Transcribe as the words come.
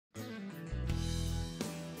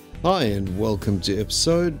Hi and welcome to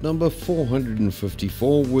episode number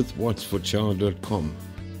 454 with whatsforchild.com.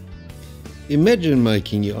 Imagine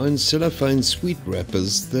making your own cellophane sweet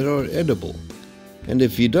wrappers that are edible, and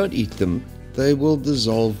if you don't eat them, they will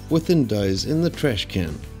dissolve within days in the trash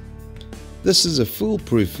can. This is a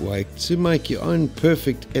foolproof way to make your own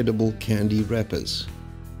perfect edible candy wrappers.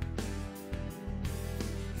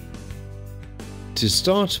 To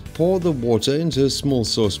start, pour the water into a small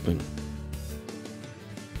saucepan.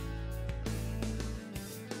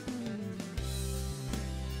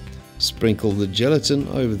 Sprinkle the gelatin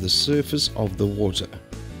over the surface of the water.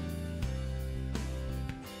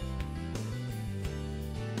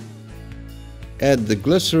 Add the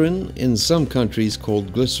glycerin, in some countries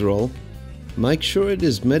called glycerol. Make sure it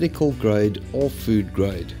is medical grade or food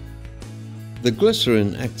grade. The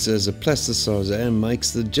glycerin acts as a plasticizer and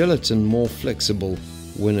makes the gelatin more flexible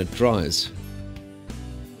when it dries.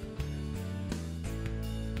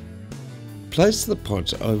 Place the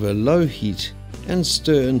pot over low heat and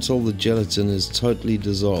stir until the gelatin is totally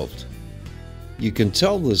dissolved. You can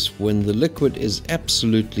tell this when the liquid is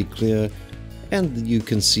absolutely clear and you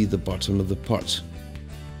can see the bottom of the pot.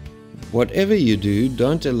 Whatever you do,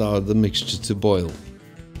 don't allow the mixture to boil.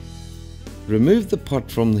 Remove the pot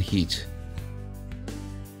from the heat.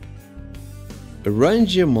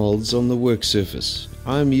 Arrange your molds on the work surface.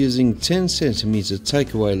 I am using 10 cm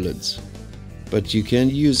takeaway lids, but you can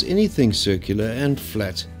use anything circular and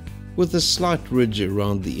flat with a slight ridge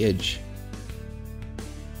around the edge.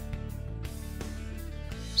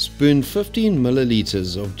 Spoon 15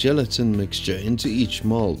 milliliters of gelatin mixture into each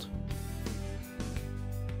mold.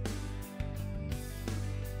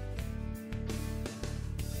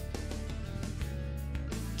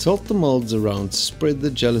 Tilt the molds around to spread the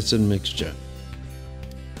gelatin mixture.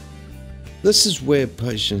 This is where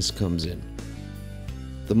patience comes in.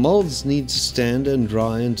 The molds need to stand and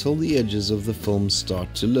dry until the edges of the film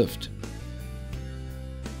start to lift.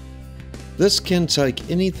 This can take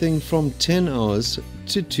anything from 10 hours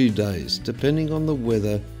to 2 days, depending on the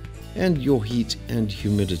weather and your heat and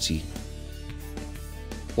humidity.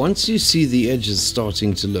 Once you see the edges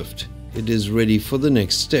starting to lift, it is ready for the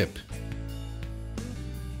next step.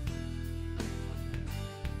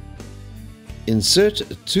 Insert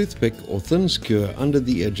a toothpick or thin skewer under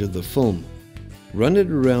the edge of the film. Run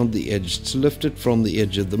it around the edge to lift it from the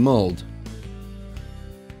edge of the mold.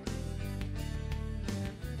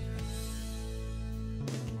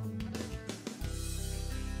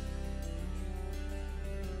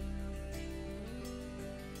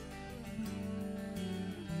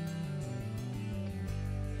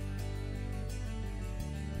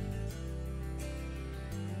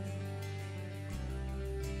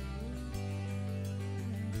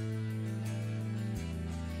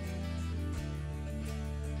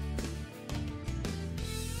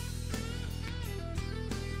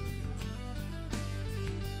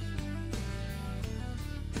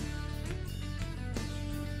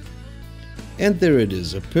 And there it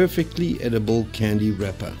is, a perfectly edible candy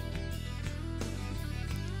wrapper.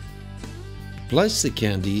 Place the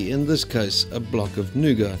candy, in this case a block of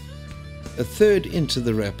nougat, a third into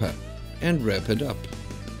the wrapper and wrap it up.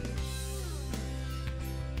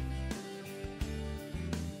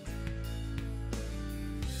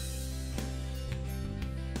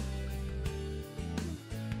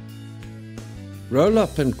 Roll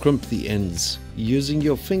up and crimp the ends, using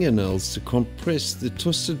your fingernails to compress the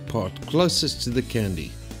twisted part closest to the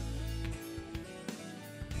candy.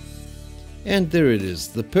 And there it is,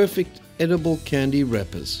 the perfect edible candy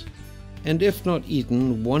wrappers, and if not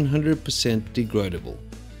eaten, 100% degradable.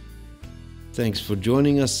 Thanks for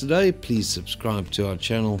joining us today. Please subscribe to our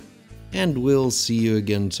channel, and we'll see you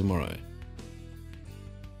again tomorrow.